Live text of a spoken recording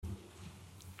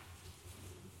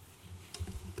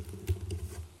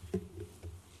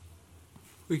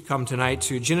We come tonight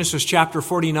to Genesis chapter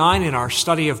 49 in our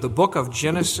study of the book of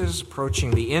Genesis,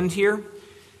 approaching the end here.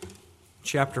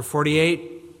 Chapter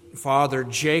 48, Father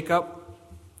Jacob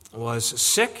was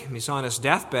sick. He's on his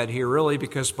deathbed here, really,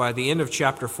 because by the end of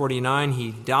chapter 49,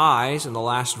 he dies in the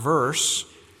last verse.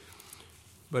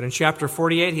 But in chapter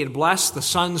 48, he had blessed the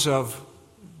sons of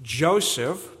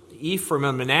Joseph, Ephraim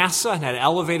and Manasseh, and had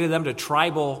elevated them to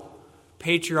tribal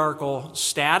patriarchal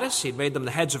status. He'd made them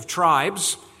the heads of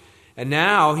tribes. And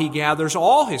now he gathers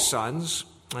all his sons,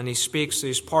 and he speaks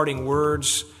these parting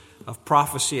words of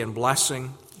prophecy and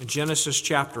blessing. In Genesis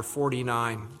chapter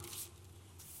 49.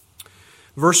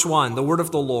 Verse 1, the word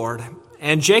of the Lord.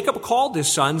 And Jacob called his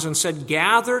sons and said,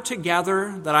 "Gather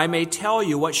together, that I may tell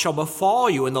you what shall befall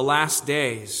you in the last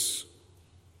days.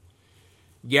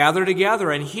 Gather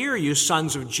together and hear, you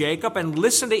sons of Jacob, and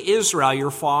listen to Israel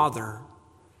your father.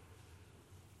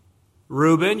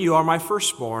 Reuben, you are my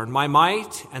firstborn, my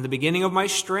might and the beginning of my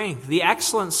strength, the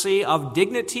excellency of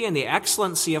dignity and the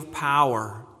excellency of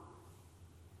power.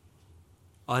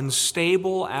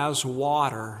 Unstable as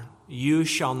water, you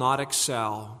shall not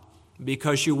excel,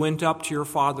 because you went up to your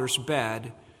father's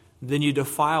bed, then you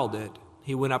defiled it.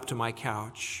 He went up to my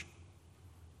couch.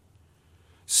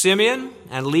 Simeon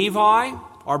and Levi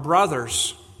are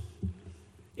brothers.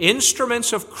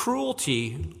 Instruments of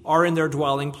cruelty are in their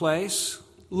dwelling place.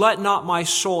 Let not my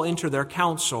soul enter their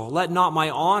council. Let not my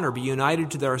honor be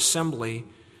united to their assembly.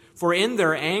 For in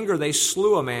their anger they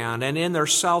slew a man, and in their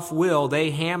self-will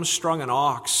they hamstrung an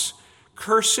ox.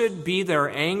 Cursed be their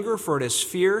anger, for it is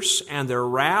fierce, and their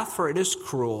wrath, for it is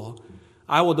cruel.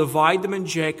 I will divide them in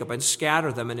Jacob and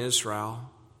scatter them in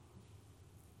Israel.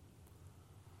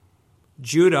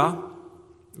 Judah,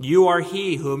 you are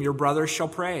he whom your brothers shall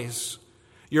praise.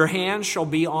 Your hand shall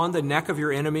be on the neck of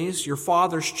your enemies. Your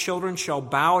father's children shall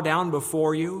bow down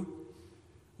before you.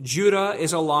 Judah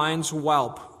is a lion's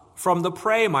whelp. From the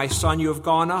prey, my son, you have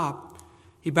gone up.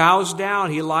 He bows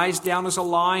down, he lies down as a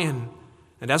lion.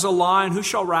 And as a lion, who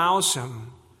shall rouse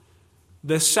him?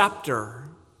 The scepter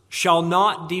shall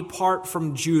not depart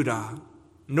from Judah,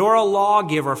 nor a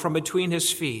lawgiver from between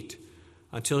his feet,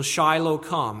 until Shiloh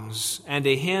comes, and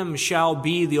to him shall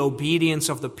be the obedience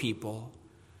of the people.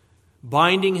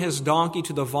 Binding his donkey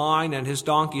to the vine and his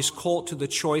donkey's colt to the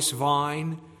choice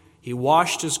vine, he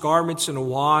washed his garments in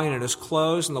wine and his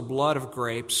clothes in the blood of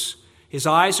grapes. His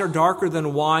eyes are darker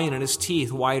than wine and his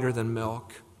teeth whiter than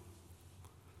milk.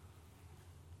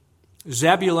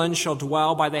 Zebulun shall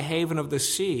dwell by the haven of the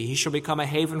sea. He shall become a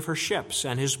haven for ships,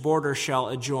 and his border shall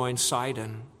adjoin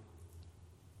Sidon.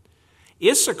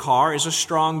 Issachar is a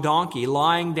strong donkey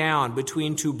lying down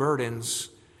between two burdens.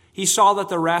 He saw that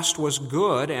the rest was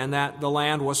good and that the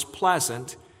land was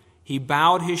pleasant. He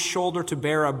bowed his shoulder to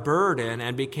bear a burden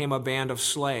and became a band of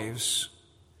slaves.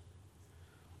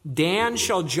 Dan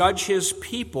shall judge his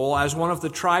people as one of the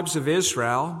tribes of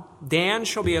Israel. Dan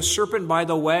shall be a serpent by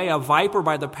the way, a viper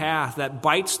by the path, that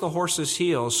bites the horse's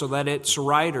heels so that its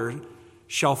rider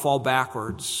shall fall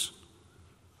backwards.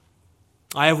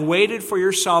 I have waited for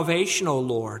your salvation, O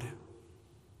Lord.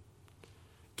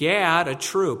 Gad, a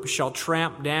troop, shall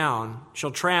tramp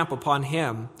upon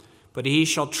him, but he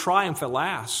shall triumph at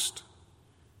last.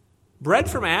 Bread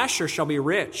from Asher shall be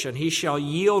rich, and he shall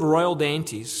yield royal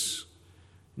dainties.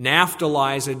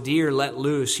 Naphtali is a deer let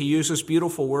loose. He uses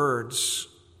beautiful words.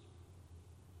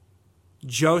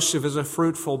 Joseph is a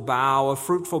fruitful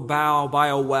bough by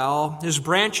a well. His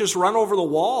branches run over the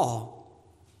wall.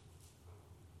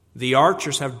 The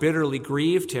archers have bitterly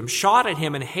grieved him, shot at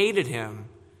him and hated him.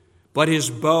 But his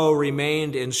bow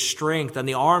remained in strength, and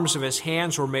the arms of his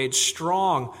hands were made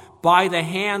strong by the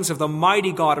hands of the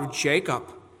mighty God of Jacob.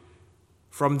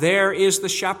 From there is the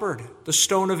shepherd, the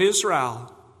stone of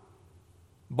Israel,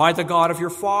 by the God of your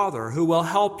father, who will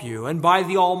help you, and by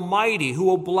the Almighty, who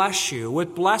will bless you,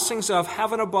 with blessings of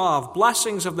heaven above,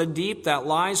 blessings of the deep that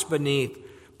lies beneath,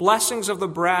 blessings of the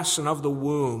breast and of the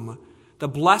womb. The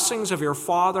blessings of your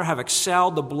father have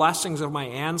excelled the blessings of my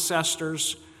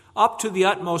ancestors, up to the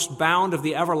utmost bound of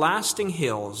the everlasting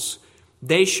hills.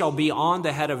 They shall be on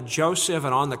the head of Joseph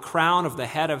and on the crown of the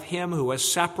head of him who is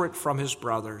separate from his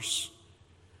brothers.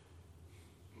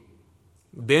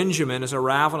 Benjamin is a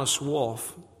ravenous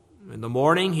wolf. In the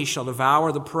morning he shall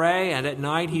devour the prey, and at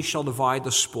night he shall divide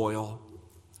the spoil.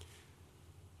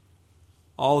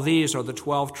 All these are the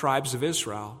 12 tribes of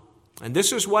Israel. And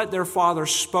this is what their father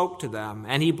spoke to them,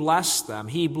 and he blessed them.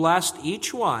 He blessed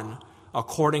each one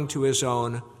according to his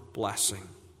own blessing.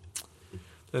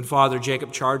 Then Father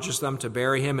Jacob charges them to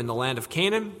bury him in the land of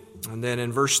Canaan. And then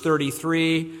in verse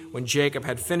 33, when Jacob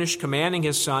had finished commanding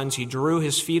his sons, he drew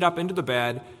his feet up into the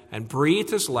bed and breathed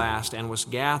his last and was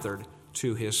gathered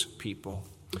to his people.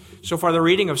 So for the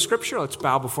reading of Scripture, let's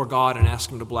bow before God and ask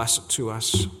Him to bless it to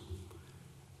us.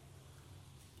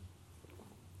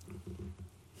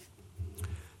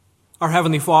 Our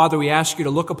Heavenly Father, we ask You to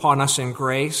look upon us in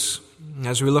grace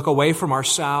as we look away from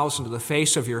ourselves into the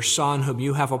face of Your Son, whom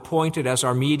You have appointed as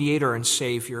our mediator and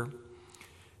Savior.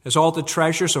 As all the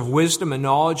treasures of wisdom and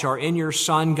knowledge are in Your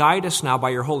Son, guide us now by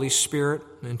Your Holy Spirit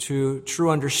into true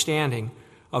understanding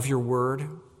of Your Word.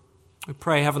 We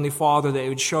pray, Heavenly Father, that You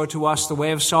would show to us the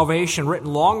way of salvation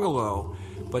written long ago,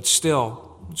 but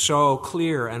still so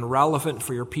clear and relevant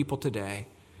for Your people today.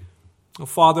 Oh,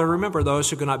 Father, remember those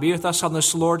who cannot be with us on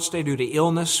this Lord's Day due to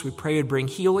illness. We pray You'd bring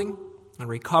healing and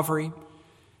recovery.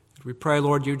 We pray,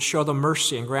 Lord, You'd show them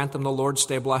mercy and grant them the Lord's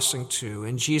Day blessing too.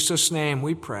 In Jesus' name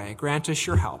we pray. Grant us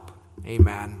Your help.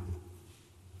 Amen.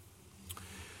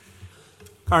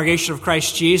 Congregation of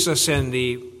Christ Jesus, in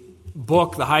the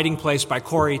book, The Hiding Place by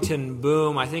Corrie ten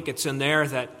Boom, I think it's in there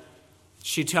that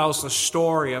she tells the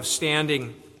story of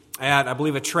standing at, I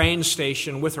believe, a train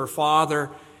station with her father,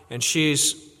 and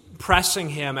she's pressing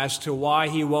him as to why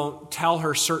he won't tell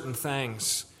her certain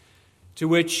things. To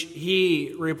which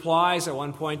he replies at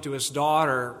one point to his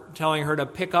daughter, telling her to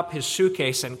pick up his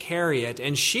suitcase and carry it.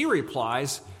 And she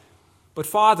replies, "But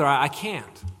Father, I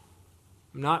can't.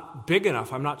 I'm not big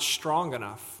enough. I'm not strong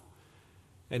enough."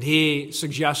 And he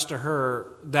suggests to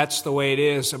her that's the way it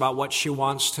is about what she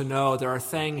wants to know. There are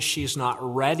things she's not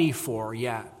ready for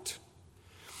yet.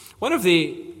 One of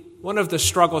the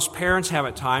struggles parents have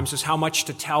at times is how much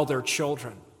to tell their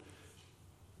children.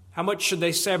 How much should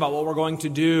they say about what we're going to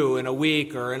do in a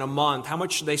week or in a month? How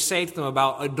much should they say to them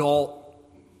about adult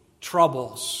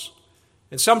troubles?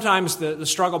 And sometimes the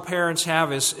struggle parents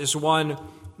have is one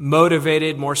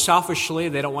motivated more selfishly.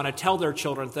 They don't want to tell their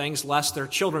children things lest their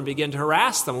children begin to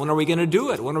harass them. When are we going to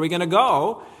do it? When are we going to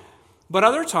go? But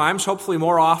other times, hopefully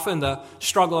more often, the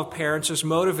struggle of parents is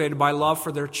motivated by love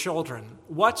for their children.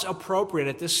 What's appropriate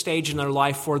at this stage in their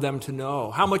life for them to know?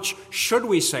 How much should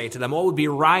we say to them? What would be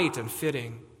right and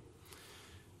fitting?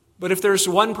 But if there's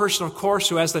one person, of course,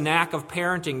 who has the knack of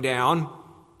parenting down,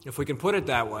 if we can put it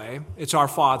that way, it's our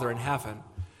Father in heaven.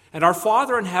 And our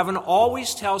Father in heaven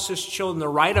always tells His children the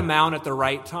right amount at the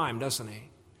right time, doesn't He?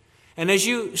 And as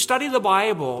you study the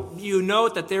Bible, you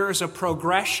note that there is a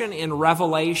progression in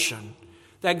revelation,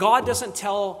 that God doesn't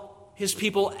tell His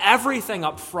people everything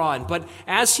up front, but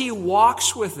as He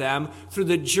walks with them through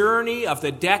the journey of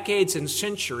the decades and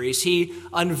centuries, He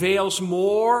unveils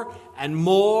more and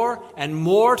more and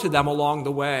more to them along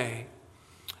the way.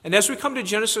 And as we come to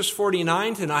Genesis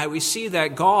 49 tonight, we see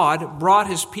that God brought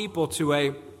His people to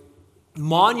a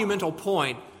monumental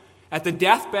point at the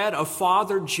deathbed of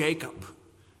Father Jacob.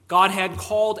 God had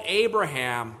called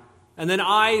Abraham and then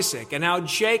Isaac and now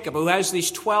Jacob, who has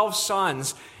these 12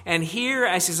 sons. And here,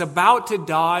 as he's about to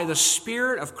die, the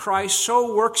Spirit of Christ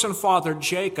so works in Father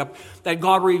Jacob that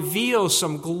God reveals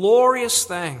some glorious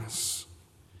things.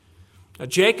 Now,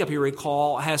 Jacob, you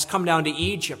recall, has come down to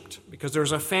Egypt because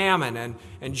there's a famine,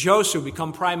 and Joseph,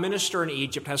 become prime minister in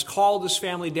Egypt, has called his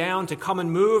family down to come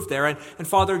and move there. And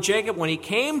Father Jacob, when he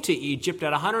came to Egypt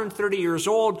at 130 years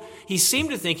old, he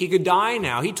seemed to think he could die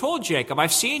now. He told Jacob,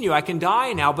 "I've seen you, I can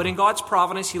die now." But in God's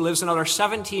providence, he lives another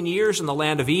 17 years in the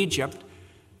land of Egypt.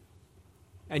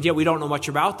 And yet we don't know much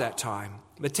about that time.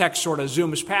 The text sort of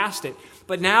zooms past it.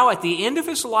 But now at the end of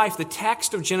his life, the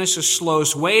text of Genesis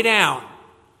slows way down,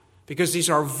 because these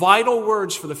are vital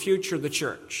words for the future of the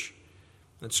church.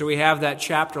 And so we have that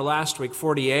chapter last week,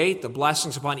 48, the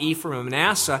blessings upon Ephraim and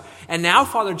Manasseh. And now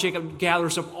Father Jacob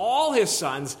gathers up all his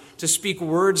sons to speak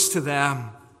words to them.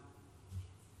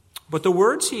 But the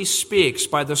words he speaks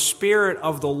by the Spirit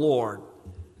of the Lord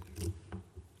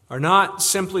are not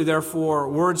simply, therefore,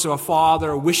 words of a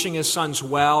father wishing his sons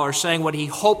well or saying what he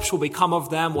hopes will become of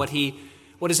them, what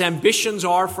his ambitions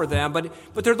are for them,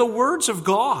 but they're the words of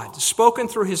God spoken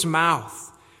through his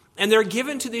mouth. And they're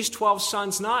given to these 12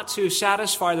 sons not to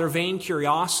satisfy their vain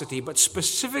curiosity, but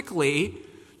specifically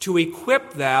to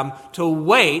equip them to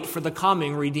wait for the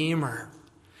coming Redeemer.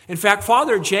 In fact,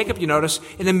 Father Jacob, you notice,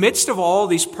 in the midst of all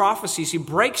these prophecies, he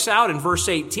breaks out in verse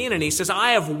 18 and he says,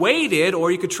 "I have waited," or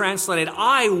you could translate it,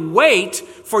 "I wait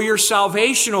for your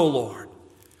salvation, O Lord."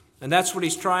 And that's what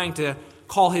he's trying to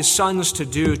call his sons to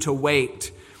do, to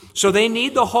wait. So they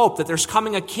need the hope that there's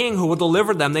coming a king who will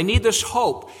deliver them. They need this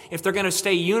hope. If they're going to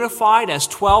stay unified as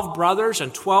 12 brothers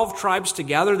and 12 tribes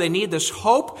together, they need this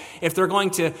hope. If they're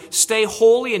going to stay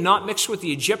holy and not mix with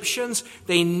the Egyptians,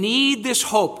 they need this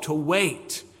hope to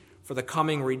wait for the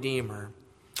coming Redeemer.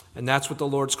 And that's what the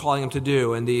Lord's calling them to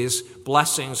do in these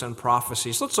blessings and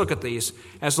prophecies. Let's look at these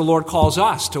as the Lord calls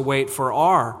us to wait for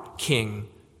our King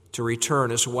to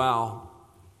return as well.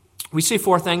 We see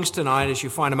four things tonight as you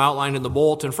find them outlined in the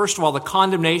bulletin. First of all, the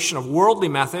condemnation of worldly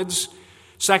methods.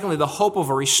 Secondly, the hope of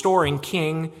a restoring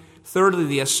king. Thirdly,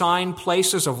 the assigned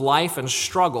places of life and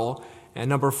struggle. And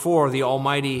number four, the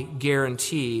almighty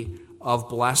guarantee of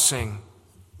blessing.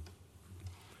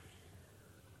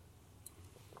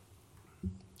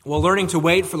 Well, learning to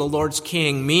wait for the Lord's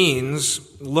King means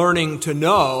learning to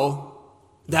know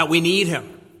that we need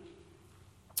him.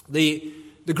 The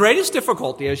greatest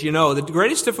difficulty, as you know, the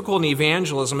greatest difficulty in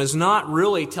evangelism is not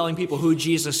really telling people who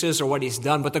Jesus is or what he's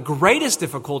done, but the greatest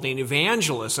difficulty in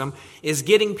evangelism is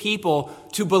getting people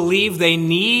to believe they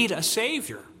need a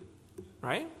Savior,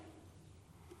 right?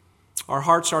 Our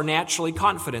hearts are naturally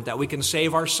confident that we can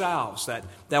save ourselves,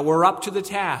 that we're up to the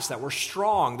task, that we're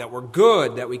strong, that we're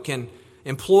good, that we can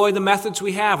employ the methods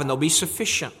we have and they'll be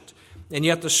sufficient. And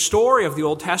yet the story of the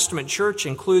Old Testament church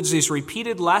includes these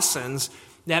repeated lessons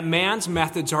that man's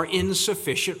methods are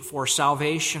insufficient for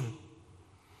salvation.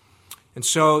 And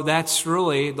so that's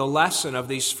really the lesson of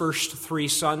these first three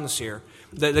sons here.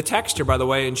 The text here, by the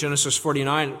way, in Genesis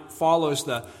 49 follows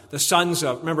the sons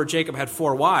of, remember Jacob had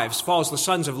 4 wives, follows the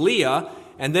sons of Leah,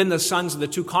 and then the sons of the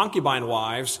 2 concubine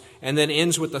wives, and then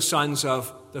ends with the sons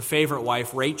of the favorite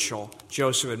wife, Rachel,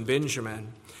 Joseph and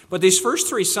Benjamin. But these first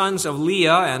 3 sons of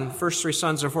Leah and first 3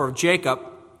 sons of Jacob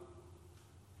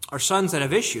are sons that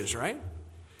have issues, right?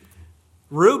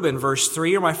 Reuben, verse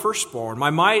 3, are my firstborn, my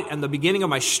might and the beginning of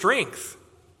my strength.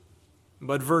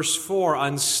 But verse 4,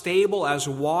 unstable as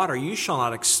water, you shall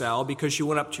not excel because you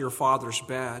went up to your father's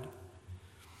bed.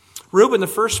 Reuben, the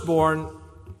firstborn,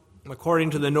 according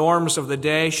to the norms of the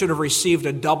day, should have received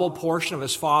a double portion of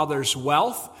his father's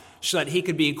wealth so that he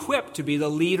could be equipped to be the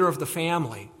leader of the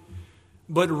family.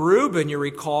 But Reuben, you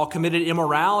recall, committed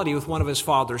immorality with one of his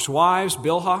father's wives,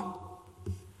 Bilhah.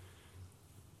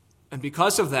 And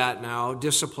because of that now,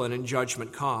 discipline and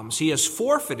judgment comes. He has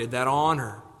forfeited that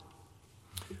honor.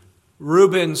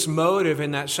 Reuben's motive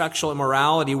in that sexual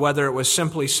immorality, whether it was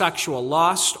simply sexual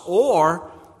lust or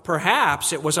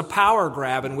perhaps it was a power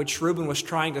grab in which Reuben was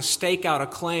trying to stake out a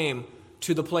claim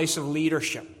to the place of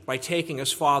leadership by taking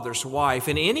his father's wife.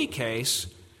 In any case,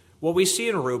 what we see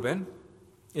in Reuben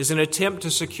is an attempt to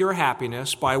secure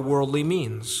happiness by worldly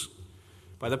means.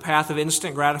 By the path of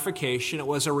instant gratification, it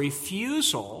was a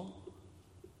refusal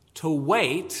to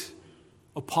wait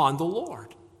upon the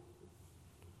Lord.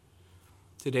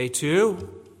 Today, too,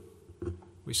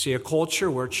 we see a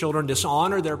culture where children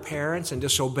dishonor their parents and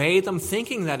disobey them,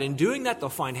 thinking that in doing that they'll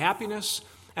find happiness.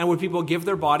 And when people give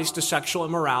their bodies to sexual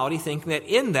immorality, thinking that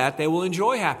in that they will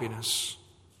enjoy happiness.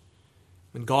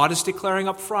 When God is declaring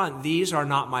up front, these are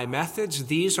not my methods,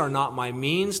 these are not my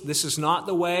means, this is not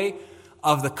the way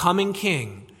of the coming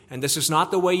king, and this is not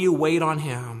the way you wait on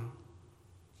him.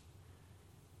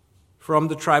 From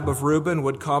the tribe of Reuben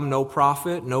would come no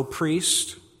prophet, no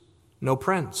priest, no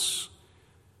prince.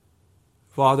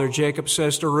 Father Jacob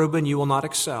says to Reuben, you will not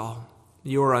excel.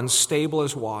 You are unstable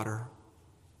as water.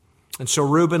 And so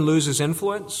Reuben loses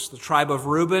influence. The tribe of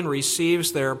Reuben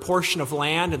receives their portion of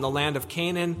land in the land of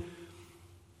Canaan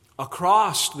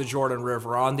across the Jordan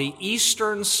River on the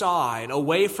eastern side,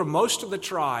 away from most of the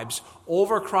tribes,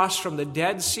 over across from the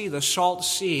Dead Sea, the Salt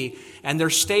Sea, and they're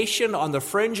stationed on the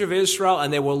fringe of Israel,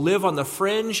 and they will live on the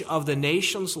fringe of the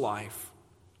nation's life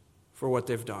for what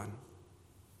they've done.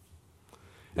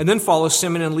 And then follows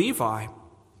Simeon and Levi.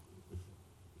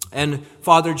 And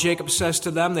Father Jacob says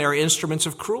to them, they are instruments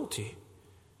of cruelty.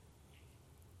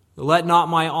 Let not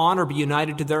my honor be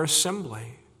united to their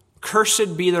assembly.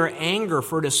 Cursed be their anger,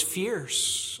 for it is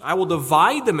fierce. I will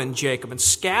divide them in Jacob and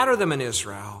scatter them in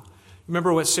Israel.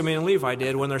 Remember what Simeon and Levi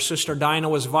did when their sister Dinah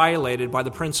was violated by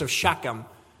the prince of Shechem.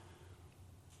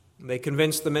 They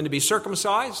convinced the men to be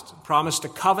circumcised, promised a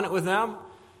covenant with them,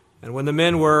 and when the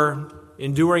men were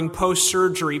enduring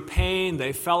post-surgery pain,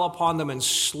 they fell upon them and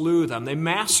slew them. They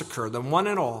massacred them, one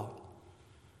and all.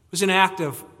 It was an act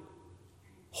of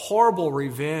horrible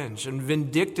revenge and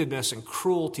vindictiveness and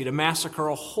cruelty to massacre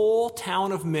a whole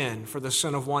town of men for the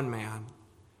sin of one man.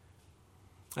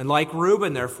 And like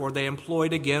Reuben, therefore, they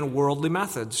employed again worldly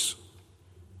methods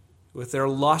with their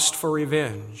lust for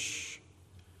revenge.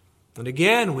 And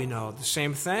again, we know the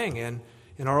same thing in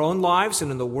our own lives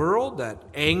and in the world, that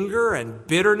anger and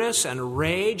bitterness and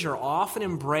rage are often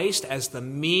embraced as the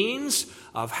means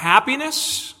of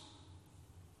happiness.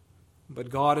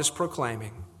 But God is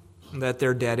proclaiming that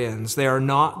they're dead ends. They are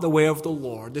not the way of the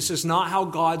Lord. This is not how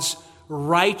God's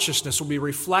righteousness will be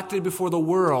reflected before the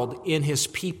world in his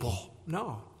people.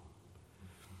 No.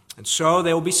 And so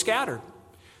they will be scattered.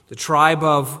 The tribe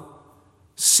of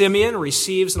Simeon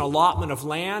receives an allotment of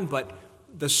land, but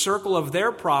the circle of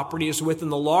their property is within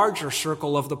the larger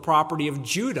circle of the property of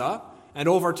Judah, and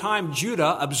over time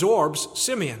Judah absorbs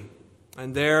Simeon,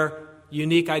 and their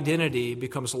unique identity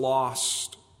becomes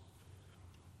lost.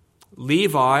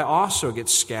 Levi also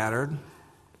gets scattered.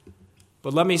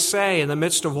 But let me say, in the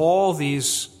midst of all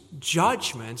these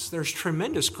judgments, there's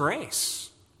tremendous grace.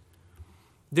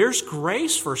 There's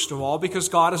grace, first of all, because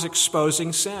God is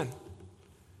exposing sin.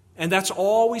 And that's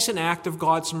always an act of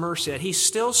God's mercy. He's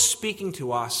still speaking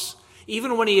to us,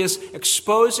 even when He is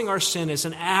exposing our sin, as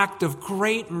an act of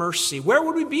great mercy. Where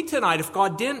would we be tonight if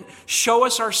God didn't show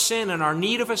us our sin and our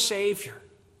need of a Savior?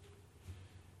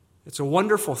 It's a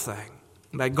wonderful thing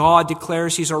that God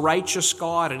declares He's a righteous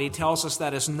God, and He tells us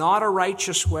that is not a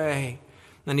righteous way.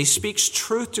 And He speaks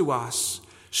truth to us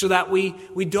so that we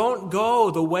don't go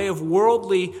the way of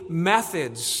worldly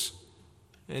methods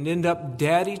and end up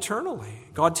dead eternally.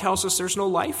 God tells us there's no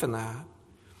life in that.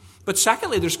 But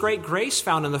secondly, there's great grace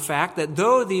found in the fact that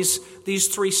though these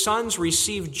three sons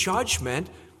receive judgment,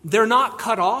 they're not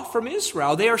cut off from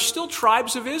Israel. They are still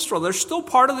tribes of Israel. They're still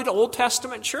part of the Old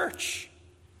Testament church.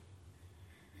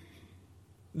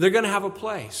 They're going to have a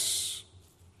place.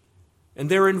 And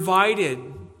they're invited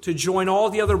to join all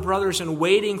the other brothers in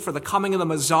waiting for the coming of the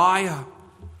Messiah.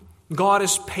 God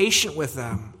is patient with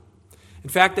them. In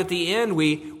fact, at the end,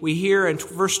 we hear in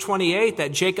verse 28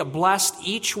 that Jacob blessed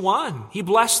each one. He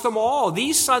blessed them all.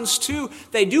 These sons, too,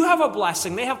 they do have a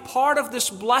blessing. They have part of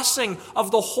this blessing of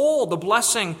the whole, the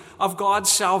blessing of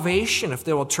God's salvation, if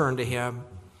they will turn to Him.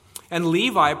 And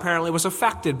Levi apparently was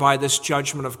affected by this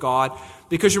judgment of God,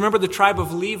 because remember the tribe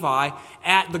of Levi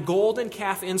at the golden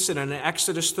calf incident in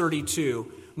Exodus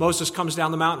 32. Moses comes down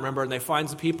the mountain, remember, and they find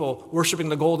the people worshiping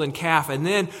the golden calf. And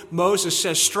then Moses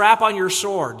says, strap on your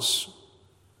swords.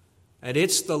 And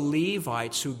it's the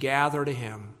Levites who gather to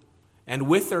him. And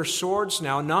with their swords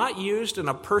now, not used in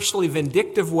a personally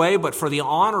vindictive way, but for the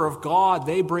honor of God,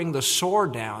 they bring the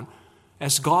sword down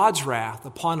as God's wrath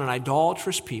upon an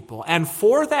idolatrous people. And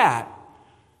for that,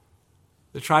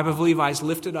 the tribe of Levi is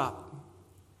lifted up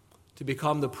to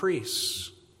become the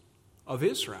priests of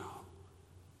Israel.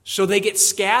 So they get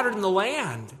scattered in the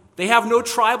land. They have no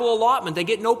tribal allotment. They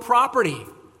get no property.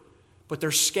 But they're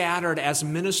scattered as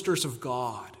ministers of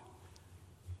God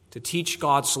to teach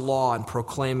God's law and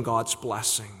proclaim God's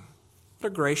blessing.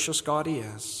 What a gracious God He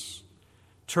is,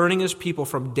 turning His people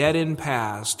from dead-end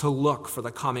paths to look for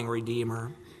the coming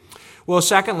Redeemer. Well,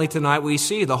 secondly, tonight we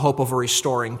see the hope of a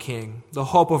restoring king. The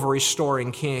hope of a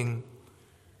restoring king.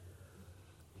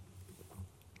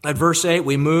 At verse 8,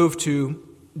 we move to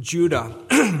Judah.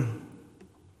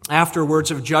 After words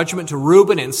of judgment to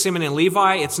Reuben and Simeon and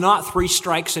Levi, it's not 3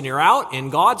 strikes and you're out in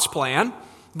God's plan.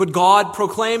 But God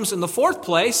proclaims in the 4th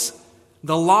place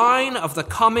the line of the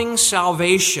coming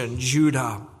salvation,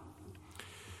 Judah.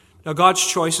 Now, God's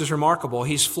choice is remarkable.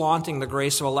 He's flaunting the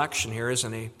grace of election here,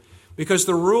 isn't He? Because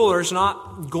the ruler is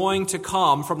not going to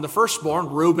come from the firstborn,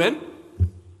 Reuben.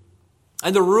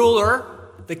 And the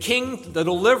ruler, the king, the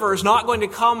deliverer, is not going to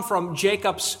come from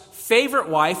Jacob's favorite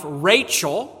wife,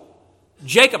 Rachel,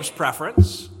 Jacob's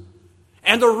preference.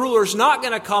 And the ruler is not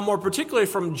going to come more particularly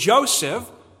from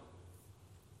Joseph.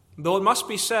 Though it must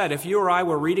be said, if you or I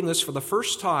were reading this for the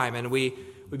first time and we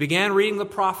began reading the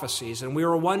prophecies and we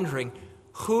were wondering,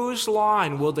 whose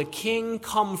line will the king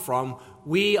come from?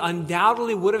 We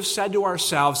undoubtedly would have said to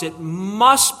ourselves, it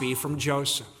must be from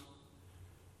Joseph.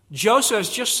 Joseph has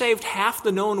just saved half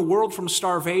the known world from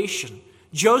starvation.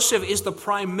 Joseph is the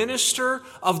prime minister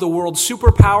of the world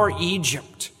superpower,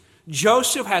 Egypt.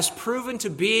 Joseph has proven to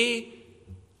be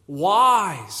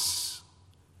wise.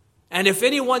 And if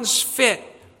anyone's fit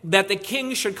that the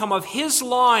king should come of his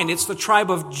line, it's the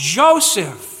tribe of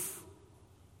Joseph.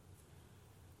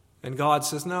 And God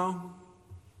says, no,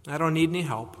 I don't need any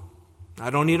help. I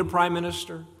don't need a prime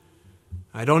minister.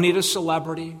 I don't need a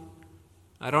celebrity.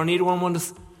 I don't need one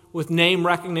with name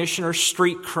recognition or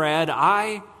street cred.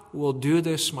 I will do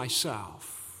this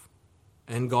myself.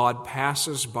 And God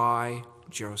passes by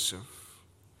Joseph.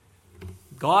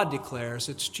 God declares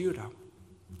it's Judah.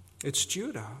 It's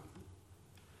Judah.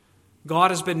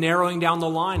 God has been narrowing down the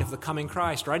line of the coming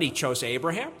Christ, right? He chose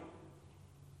Abraham.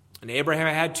 And Abraham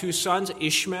had 2 sons,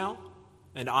 Ishmael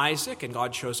and Isaac. And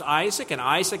God chose Isaac. And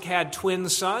Isaac had twin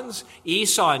sons,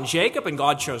 Esau and Jacob. And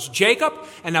God chose Jacob.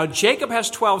 And now Jacob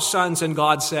has 12 sons. And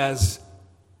God says,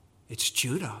 it's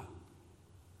Judah.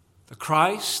 The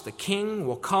Christ, the King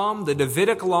will come. The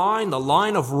Davidic line, the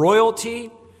line of royalty.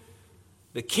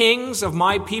 The kings of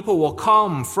my people will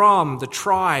come from the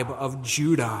tribe of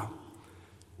Judah.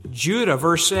 Judah,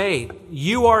 verse 8,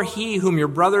 you are he whom your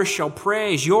brothers shall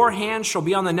praise. Your hand shall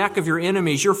be on the neck of your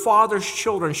enemies. Your father's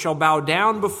children shall bow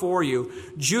down before you.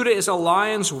 Judah is a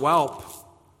lion's whelp.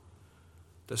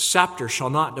 The scepter shall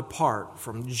not depart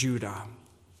from Judah.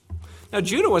 Now,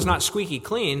 Judah was not squeaky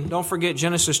clean. Don't forget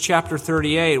Genesis chapter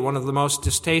 38, one of the most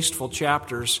distasteful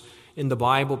chapters in the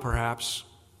Bible, perhaps.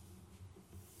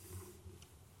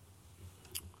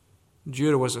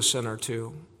 Judah was a sinner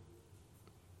too.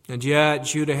 And yet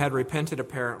Judah had repented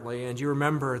apparently. And you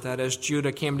remember that as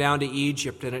Judah came down to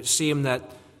Egypt and it seemed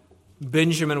that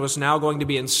Benjamin was now going to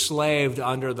be enslaved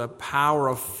under the power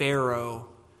of Pharaoh,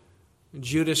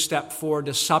 Judah stepped forward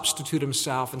to substitute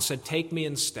himself and said, take me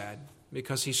instead,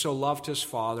 because he so loved his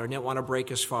father and didn't want to break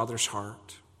his father's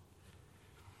heart.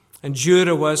 And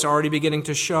Judah was already beginning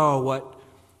to show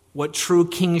what true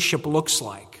kingship looks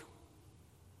like.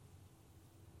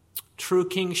 True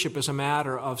kingship is a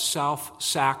matter of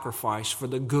self-sacrifice for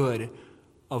the good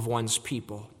of one's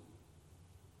people.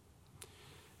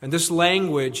 And this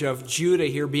language of Judah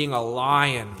here being a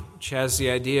lion, which has the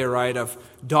idea, right, of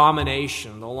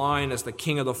domination. The lion is the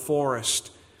king of the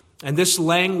forest. And this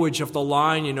language of the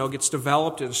lion, gets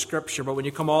developed in Scripture. But when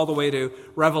you come all the way to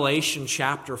Revelation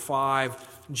chapter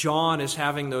 5, John is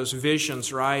having those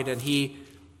visions, right? And he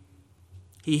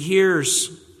hears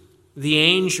the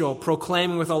angel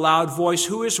proclaiming with a loud voice,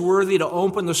 who is worthy to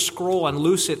open the scroll and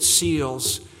loose its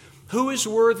seals? Who is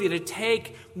worthy to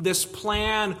take this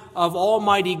plan of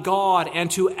Almighty God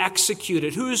and to execute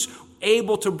it? Who's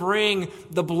able to bring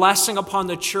the blessing upon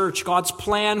the church, God's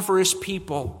plan for his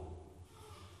people?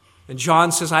 And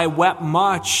John says, I wept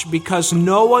much because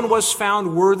no one was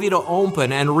found worthy to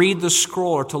open and read the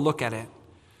scroll or to look at it.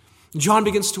 John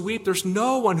begins to weep. There's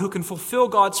no one who can fulfill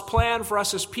God's plan for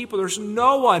us as people. There's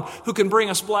no one who can bring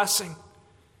us blessing.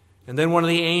 And then one of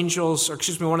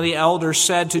the elders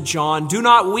said to John, do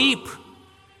not weep.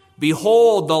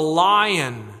 Behold, the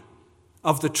Lion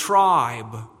of the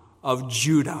tribe of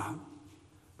Judah,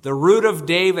 the root of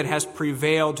David, has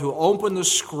prevailed to open the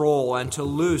scroll and to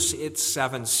loose its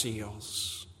 7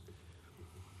 seals.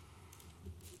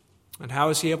 And how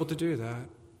is he able to do that?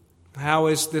 How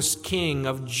is this king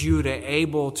of Judah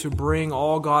able to bring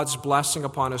all God's blessing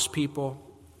upon his people?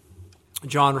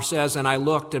 John says, and I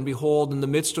looked, and behold, in the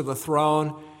midst of the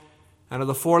throne and of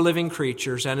the 4 living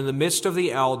creatures, and in the midst of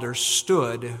the elders,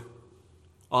 stood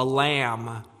a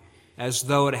lamb as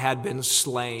though it had been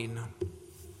slain.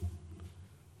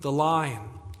 The lion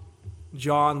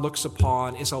John looks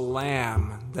upon is a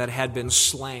lamb that had been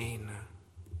slain.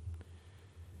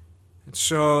 And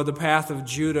so the path of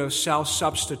Judah,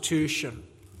 self-substitution,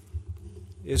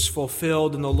 is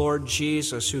fulfilled in the Lord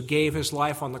Jesus, who gave his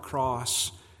life on the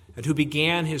cross and who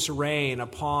began his reign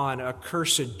upon a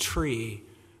cursed tree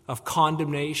of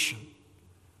condemnation.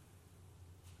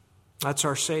 That's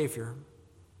our Savior.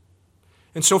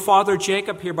 And so Father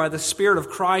Jacob here, by the Spirit of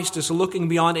Christ, is looking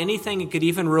beyond anything he could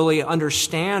even really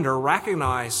understand or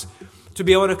recognize, to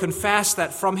be able to confess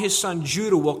that from his son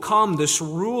Judah will come this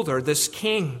ruler, this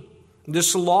king,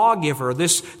 this lawgiver,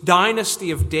 this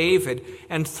dynasty of David,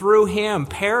 and through him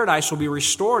paradise will be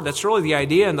restored. That's really the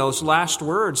idea in those last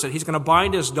words, that he's going to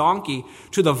bind his donkey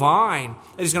to the vine,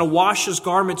 that he's going to wash his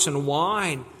garments in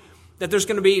wine, that there's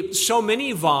going to be so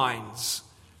many vines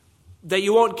that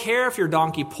you won't care if your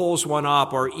donkey pulls one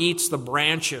up or eats the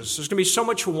branches. There's going to be so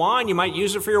much wine, you might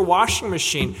use it for your washing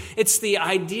machine. It's the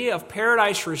idea of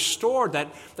paradise restored,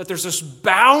 that there's this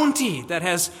bounty that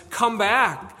has come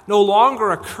back. No longer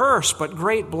a curse, but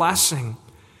great blessing.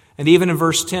 And even in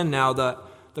verse 10 now, the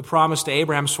promise to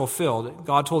Abraham is fulfilled.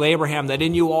 God told Abraham that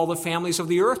in you all the families of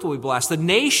the earth will be blessed. The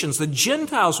nations, the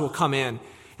Gentiles will come in.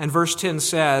 And verse 10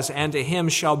 says, and to him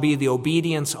shall be the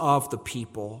obedience of the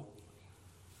people.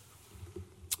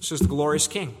 This is the glorious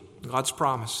King, God's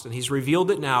promise. And he's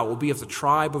revealed it now. It will be of the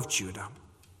tribe of Judah.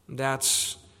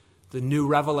 That's the new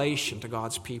revelation to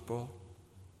God's people.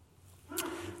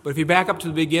 But if you back up to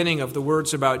the beginning of the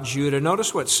words about Judah,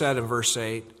 notice what's said in verse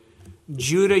 8.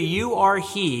 Judah, you are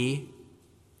he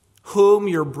whom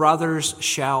your brothers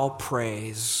shall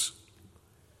praise.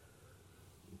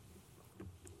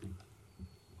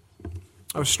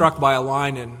 I was struck by a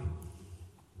line in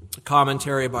a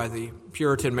commentary by the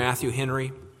Puritan Matthew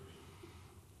Henry,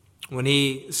 when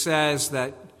he says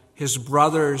that his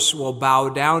brothers will bow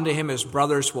down to him, his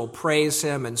brothers will praise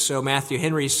him. And so Matthew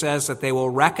Henry says that they will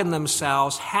reckon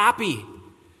themselves happy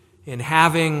in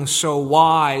having so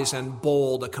wise and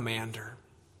bold a commander.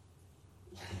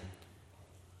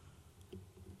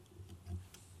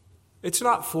 It's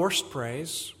not forced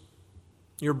praise.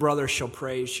 Your brothers shall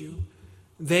praise you.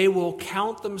 They will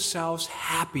count themselves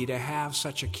happy to have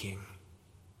such a king.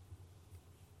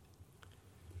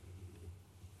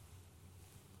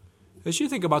 As you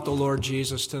think about the Lord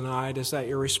Jesus tonight, is that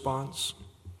your response?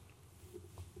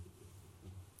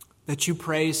 That you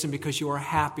praise him because you are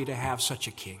happy to have such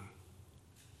a king?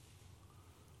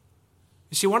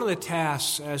 You see, one of the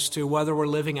tests as to whether we're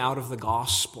living out of the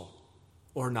gospel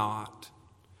or not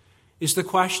is the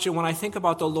question, when I think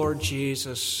about the Lord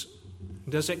Jesus,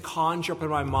 does it conjure up in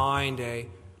my mind a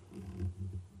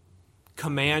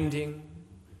commanding,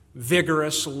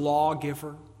 vigorous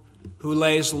lawgiver who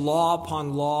lays law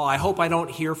upon law? I hope I don't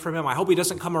hear from him. I hope he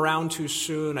doesn't come around too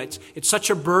soon. It's such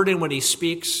a burden when he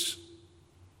speaks.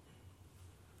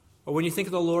 Or when you think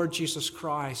of the Lord Jesus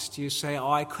Christ, you say,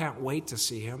 oh, I can't wait to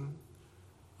see him.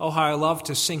 Oh, how I love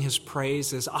to sing his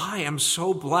praises. I am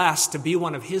so blessed to be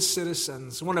one of his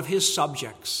citizens, one of his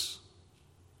subjects.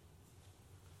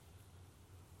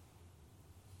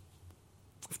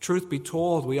 If truth be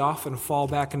told, we often fall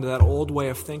back into that old way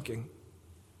of thinking.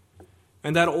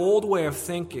 And that old way of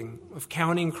thinking, of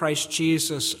counting Christ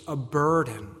Jesus a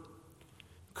burden,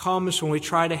 comes when we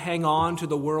try to hang on to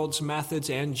the world's methods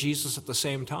and Jesus at the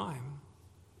same time.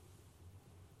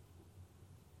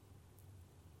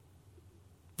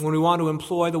 When we want to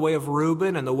employ the way of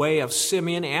Reuben and the way of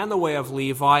Simeon and the way of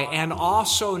Levi and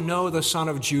also know the son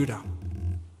of Judah.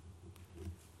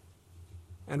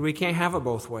 And we can't have it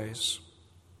both ways.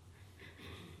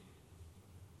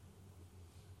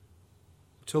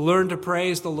 To learn to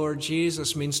praise the Lord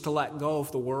Jesus means to let go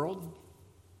of the world,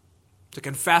 to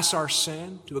confess our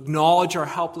sin, to acknowledge our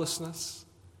helplessness,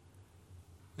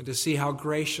 and to see how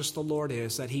gracious the Lord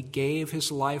is that he gave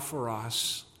his life for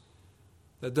us.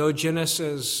 That though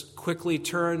Genesis quickly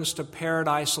turns to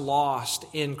paradise lost,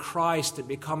 in Christ it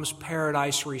becomes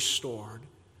paradise restored.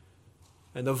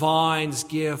 And the vines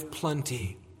give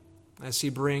plenty as he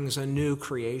brings a new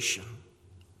creation.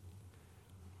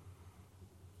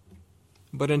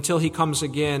 But until he comes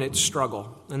again, it's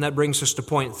struggle. And that brings us to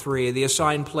point 3, the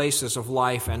assigned places of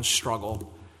life and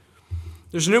struggle.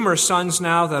 There's numerous sons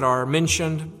now that are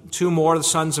mentioned. 2 more, the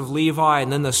sons of Levi,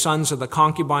 and then the sons of the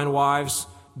concubine wives,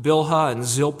 Bilhah and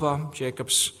Zilpah,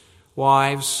 Jacob's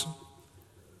wives.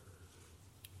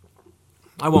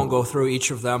 I won't go through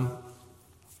each of them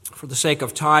for the sake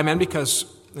of time and because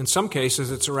in some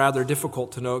cases it's rather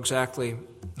difficult to know exactly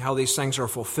how these things are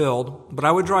fulfilled. But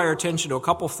I would draw your attention to a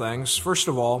couple things. First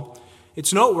of all,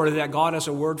 it's noteworthy that God has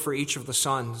a word for each of the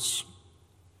sons.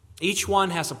 Each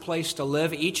one has a place to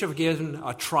live. Each have given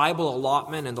a tribal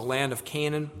allotment in the land of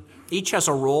Canaan. Each has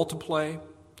a role to play.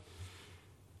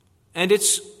 And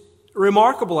it's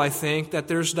remarkable, I think, that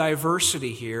there's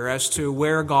diversity here as to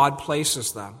where God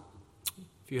places them.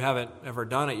 If you haven't ever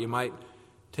done it, you might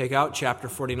take out chapter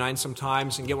 49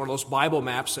 sometimes and get one of those Bible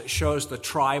maps that shows the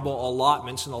tribal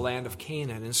allotments in the land of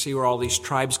Canaan and see where all these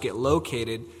tribes get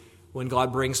located when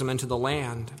God brings them into the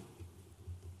land.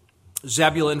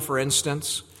 Zebulun, for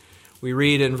instance, we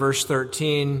read in verse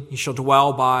 13, he shall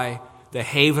dwell by the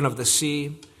haven of the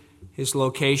sea. His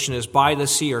location is by the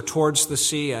sea or towards the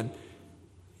sea, and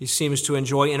he seems to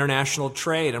enjoy international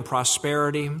trade and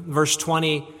prosperity. Verse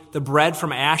 20, the bread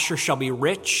from Asher shall be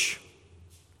rich.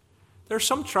 There are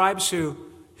some tribes who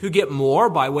get more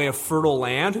by way of fertile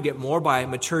land, who get more by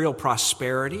material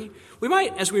prosperity. We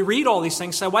might, as we read all these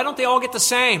things, say, why don't they all get the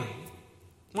same?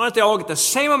 Why don't they all get the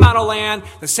same amount of land,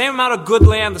 the same amount of good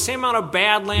land, the same amount of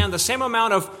bad land, the same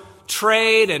amount of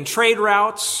trade and trade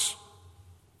routes?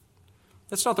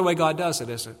 That's not the way God does it,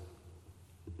 is it?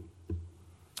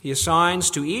 He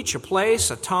assigns to each a place,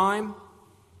 a time.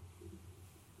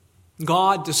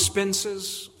 God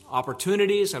dispenses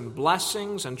opportunities and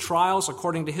blessings and trials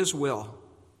according to his will.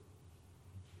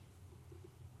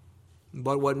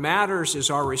 But what matters is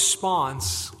our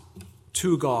response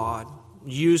to God,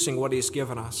 using what he's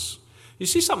given us. You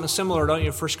see something similar, don't you,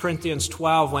 in 1 Corinthians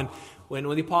 12, when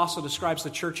the apostle describes the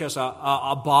church as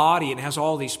a body and has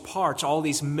all these parts, all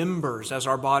these members, as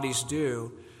our bodies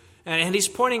do. And he's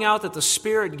pointing out that the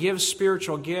Spirit gives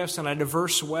spiritual gifts in a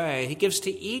diverse way. He gives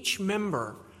to each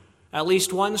member at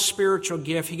least one spiritual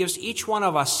gift. He gives each one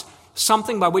of us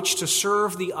something by which to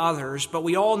serve the others, but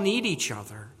we all need each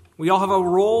other. We all have a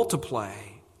role to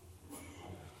play.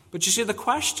 But you see, the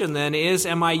question then is,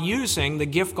 am I using the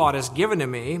gift God has given to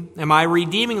me? Am I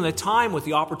redeeming the time with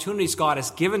the opportunities God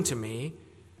has given to me?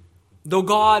 Though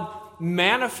God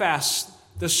manifests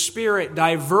the Spirit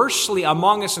diversely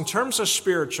among us in terms of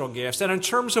spiritual gifts and in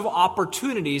terms of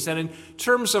opportunities and in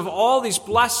terms of all these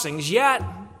blessings, yet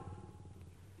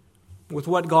with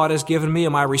what God has given me,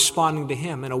 am I responding to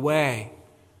him in a way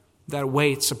that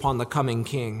waits upon the coming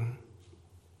King?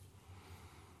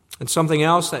 And something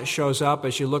else that shows up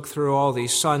as you look through all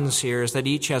these sons here is that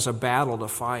each has a battle to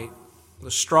fight.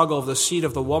 The struggle of the seed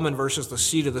of the woman versus the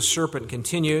seed of the serpent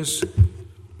continues.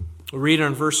 We read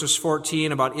in verses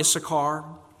 14 about Issachar.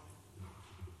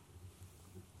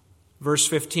 Verse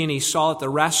 15, he saw that the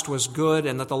rest was good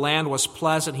and that the land was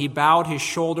pleasant. He bowed his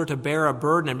shoulder to bear a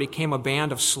burden and became a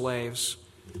band of slaves.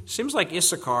 Seems like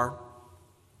Issachar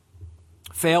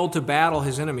failed to battle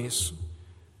his enemies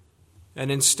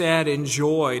and instead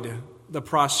enjoyed the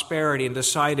prosperity and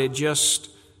decided just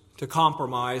to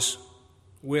compromise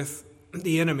with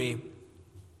the enemy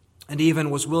and even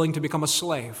was willing to become a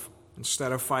slave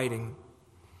instead of fighting.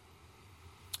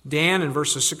 Dan, in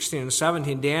verses 16 and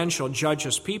 17, Dan shall judge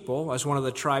his people as one of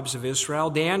the tribes of Israel.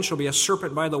 Dan shall be a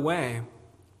serpent by the way.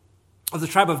 Of the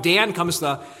tribe of Dan comes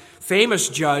the famous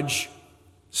judge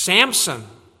Samson.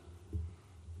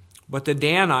 But the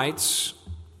Danites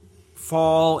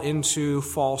fall into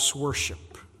false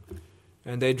worship,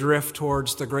 and they drift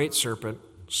towards the great serpent,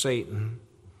 Satan.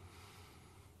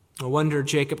 No wonder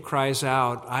Jacob cries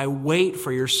out, I wait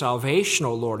for your salvation,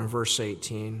 O Lord, in verse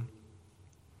 18.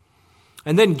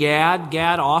 And then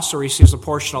Gad also receives a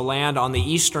portion of land on the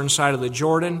eastern side of the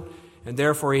Jordan, and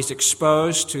therefore he's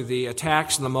exposed to the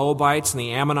attacks of the Moabites and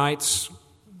the Ammonites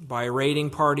by raiding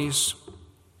parties.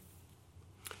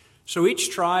 So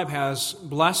each tribe has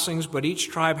blessings, but each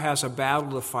tribe has a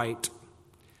battle to fight.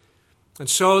 And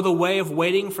so the way of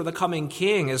waiting for the coming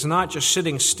king is not just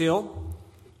sitting still.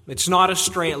 It's not a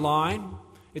straight line.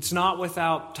 It's not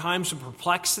without times of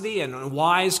perplexity and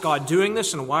why is God doing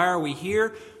this and why are we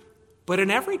here? But in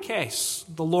every case,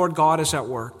 the Lord God is at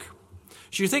work.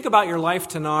 As you think about your life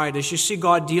tonight, as you see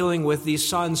God dealing with these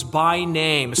sons by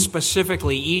name,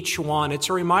 specifically each one, it's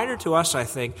a reminder to us, I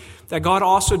think, that God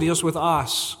also deals with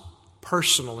us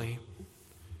personally.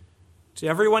 To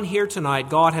everyone here tonight,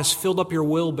 God has filled up your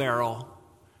wheelbarrow.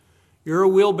 Your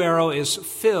wheelbarrow is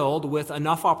filled with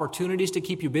enough opportunities to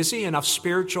keep you busy, enough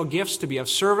spiritual gifts to be of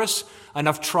service,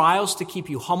 enough trials to keep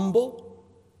you humble.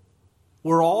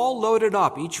 We're all loaded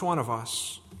up, each one of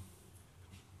us.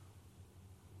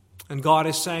 And God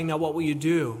is saying, now what will you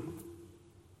do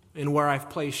in where I've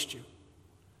placed you?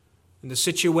 In the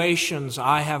situations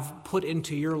I have put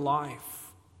into your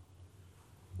life?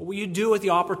 What will you do with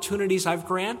the opportunities I've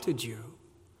granted you?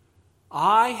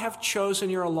 I have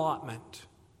chosen your allotment.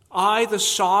 I, the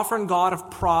sovereign God of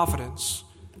providence,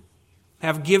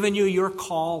 have given you your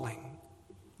calling.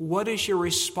 What is your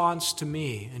response to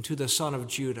me and to the Son of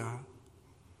Judah?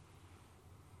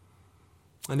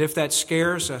 And if that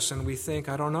scares us and we think,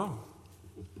 I don't know,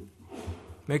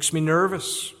 makes me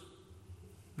nervous,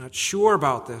 not sure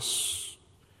about this,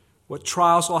 what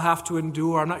trials I'll have to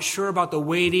endure, I'm not sure about the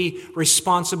weighty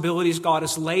responsibilities God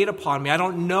has laid upon me, I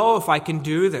don't know if I can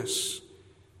do this,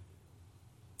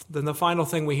 then the final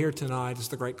thing we hear tonight is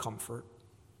the great comfort,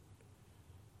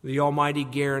 the almighty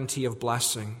guarantee of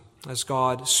blessing as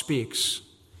God speaks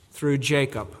through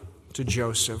Jacob to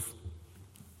Joseph.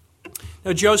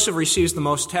 Now, Joseph receives the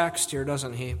most text here,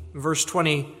 doesn't he? Verse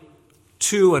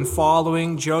 22 and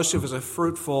following, Joseph is a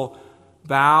fruitful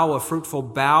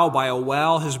bough by a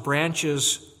well. His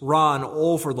branches run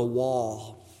over the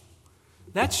wall.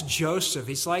 That's Joseph.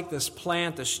 He's like this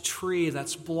plant, this tree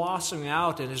that's blossoming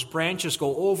out, and his branches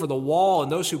go over the wall,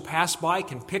 and those who pass by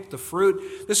can pick the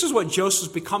fruit. This is what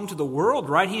Joseph's become to the world,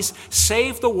 right? He's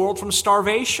saved the world from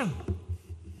starvation.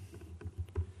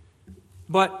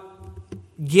 But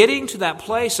getting to that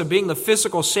place of being the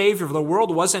physical Savior of the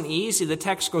world wasn't easy. The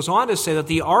text goes on to say that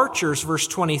the archers, verse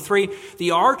 23,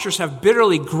 the archers have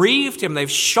bitterly grieved him. They've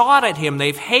shot at him.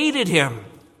 They've hated him.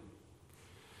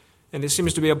 And it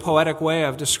seems to be a poetic way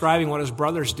of describing what his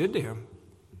brothers did to him.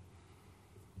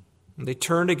 And they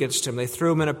turned against him. They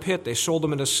threw him in a pit. They sold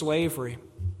him into slavery.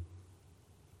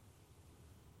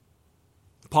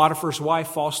 Potiphar's wife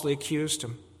falsely accused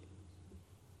him.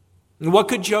 And what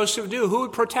could Joseph do? Who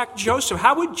would protect Joseph?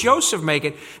 How would Joseph make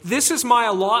it? This is my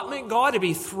allotment, God, to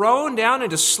be thrown down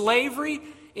into slavery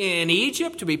in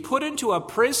Egypt, to be put into a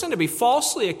prison, to be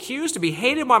falsely accused, to be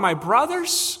hated by my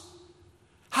brothers?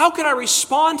 How can I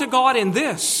respond to God in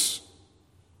this?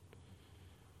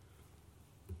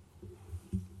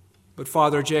 But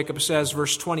Father Jacob says,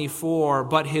 verse 24,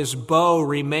 but his bow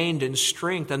remained in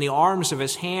strength, and the arms of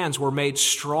his hands were made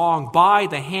strong by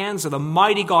the hands of the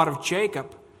mighty God of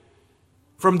Jacob.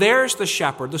 From there is the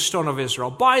shepherd, the stone of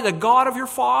Israel, by the God of your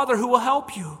father who will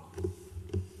help you.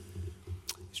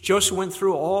 As Joseph went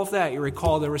through all of that, you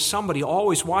recall there was somebody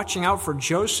always watching out for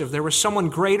Joseph. There was someone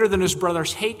greater than his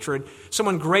brother's hatred,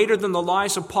 someone greater than the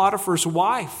lies of Potiphar's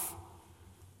wife.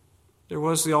 There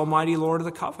was the Almighty Lord of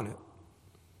the covenant,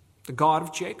 the God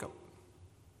of Jacob,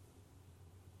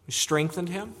 who strengthened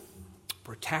him,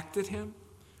 protected him,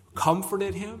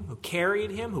 comforted him, who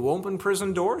carried him, who opened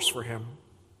prison doors for him.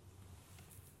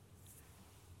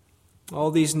 All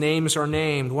these names are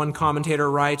named. One commentator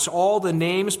writes, all the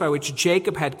names by which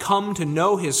Jacob had come to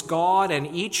know his God, and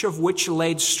each of which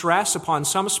laid stress upon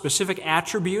some specific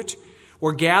attribute,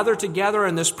 were gathered together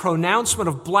in this pronouncement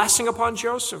of blessing upon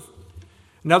Joseph.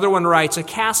 Another one writes, a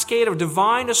cascade of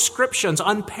divine ascriptions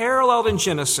unparalleled in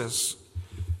Genesis.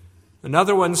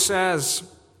 Another one says,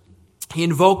 he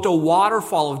invoked a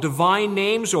waterfall of divine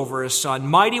names over his son,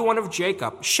 Mighty One of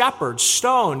Jacob, Shepherd,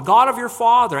 Stone, God of your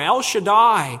father, El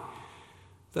Shaddai.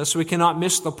 Thus we cannot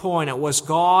miss the point. It was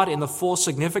God in the full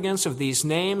significance of these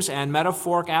names and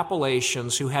metaphoric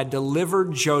appellations who had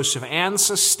delivered Joseph and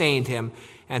sustained him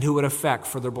and who would effect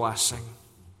further blessing.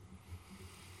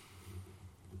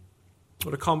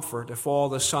 What a comfort if all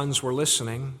the sons were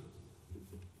listening,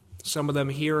 some of them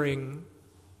hearing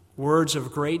words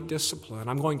of great discipline.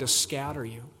 I'm going to scatter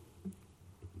you.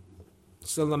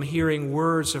 Some of them hearing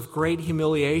words of great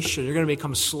humiliation. You're going to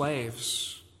become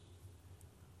slaves.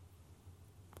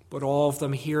 But all of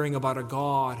them hearing about a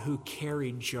God who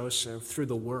carried Joseph through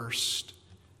the worst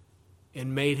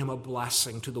and made him a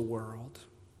blessing to the world.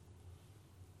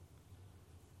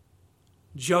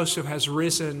 Joseph has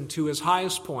risen to his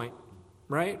highest point,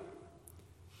 right?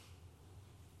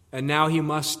 And now he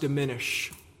must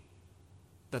diminish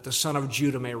that the son of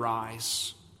Judah may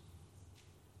rise.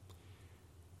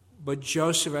 But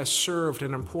Joseph has served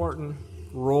an important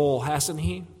role, hasn't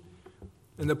he,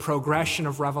 in the progression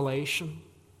of revelation?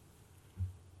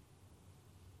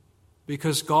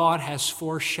 Because God has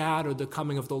foreshadowed the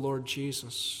coming of the Lord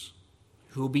Jesus,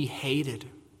 who will be hated,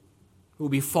 who will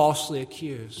be falsely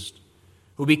accused,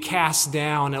 who will be cast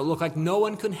down. It'll look like no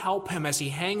one can help him as he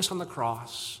hangs on the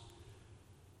cross,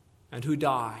 and who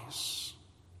dies.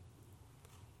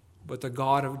 But the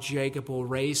God of Jacob will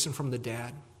raise him from the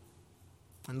dead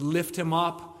and lift him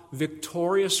up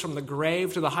victorious from the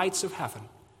grave to the heights of heaven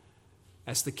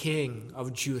as the King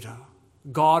of Judah.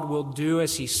 God will do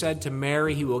as he said to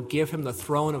Mary. He will give him the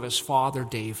throne of his father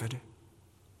David.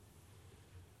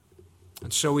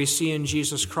 And so we see in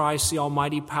Jesus Christ the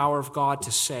almighty power of God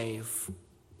to save.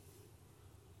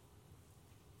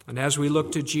 And as we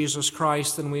look to Jesus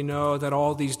Christ, then we know that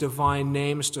all these divine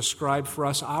names describe for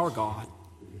us our God.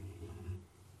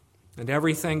 And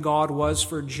everything God was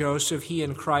for Joseph, he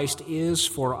in Christ is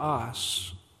for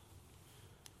us.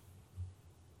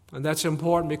 And that's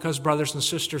important because, brothers and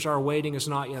sisters, our waiting is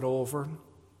not yet over.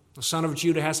 The Son of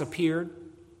Judah has appeared.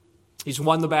 He's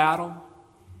won the battle.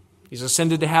 He's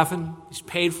ascended to heaven. He's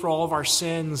paid for all of our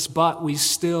sins, but we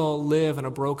still live in a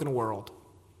broken world.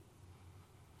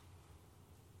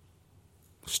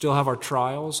 We still have our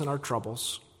trials and our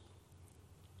troubles.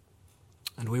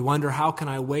 And we wonder, how can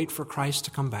I wait for Christ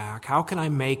to come back? How can I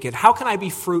make it? How can I be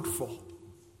fruitful?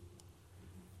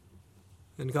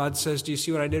 And God says, do you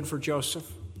see what I did for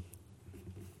Joseph?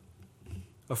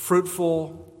 A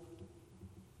fruitful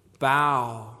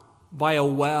bough by a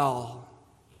well.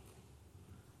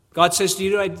 God says, do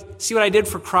you see what I did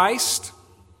for Christ?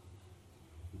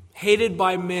 Hated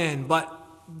by men, but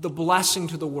the blessing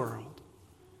to the world.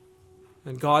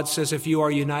 And God says, if you are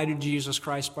united to Jesus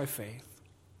Christ by faith,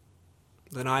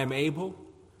 then I am able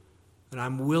and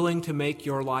I'm willing to make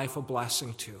your life a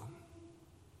blessing too.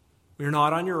 You're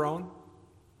not on your own.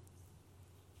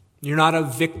 You're not a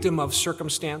victim of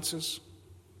circumstances.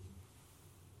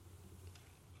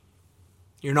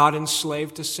 You're not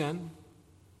enslaved to sin.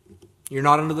 You're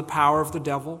not under the power of the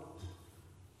devil.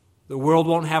 The world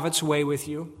won't have its way with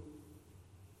you.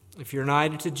 If you're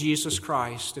united to Jesus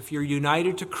Christ, if you're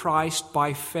united to Christ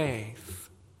by faith,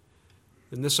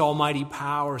 then this almighty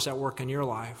power is at work in your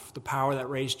life, the power that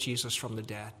raised Jesus from the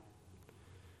dead.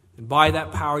 And by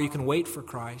that power, you can wait for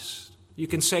Christ. You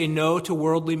can say no to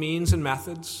worldly means and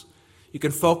methods. You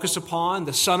can focus upon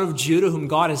the Son of Judah whom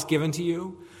God has given to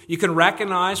you. You can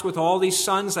recognize with all these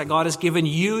sons that God has given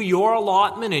you your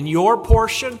allotment and your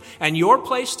portion and your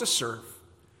place to serve.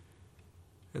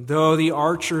 And though the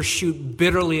archers shoot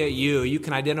bitterly at you, you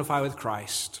can identify with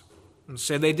Christ and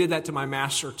say, they did that to my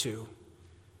master too.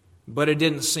 But it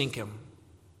didn't sink him.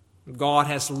 God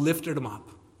has lifted him up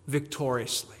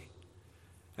victoriously.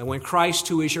 And when Christ,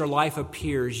 who is your life,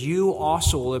 appears, you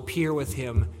also will appear with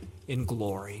him in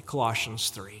glory. Colossians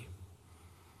 3.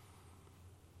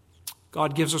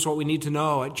 God gives us what we need to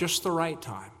know at just the right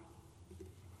time.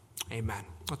 Amen.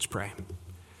 Let's pray.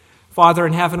 Father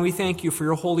in heaven, we thank you for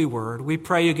your holy word. We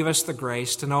pray you give us the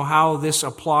grace to know how this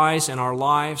applies in our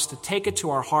lives, to take it to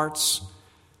our hearts.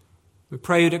 We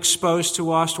pray you'd expose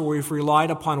to us where we've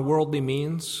relied upon worldly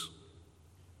means.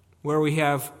 where we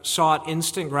have sought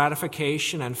instant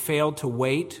gratification and failed to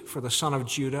wait for the Son of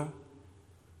Judah.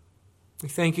 We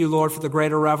thank you, Lord, for the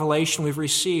greater revelation we've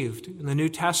received in the New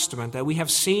Testament, that we have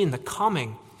seen the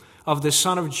coming of the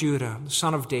Son of Judah, the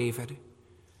Son of David.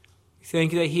 We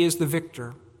thank you that he is the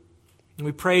victor, and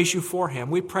we praise you for him.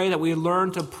 We pray that we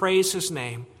learn to praise his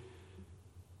name.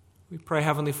 We pray,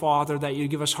 Heavenly Father, that you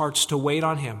give us hearts to wait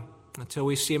on him until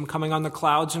we see him coming on the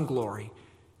clouds in glory.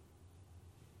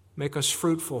 Make us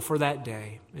fruitful for that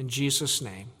day. In Jesus'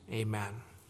 name, amen.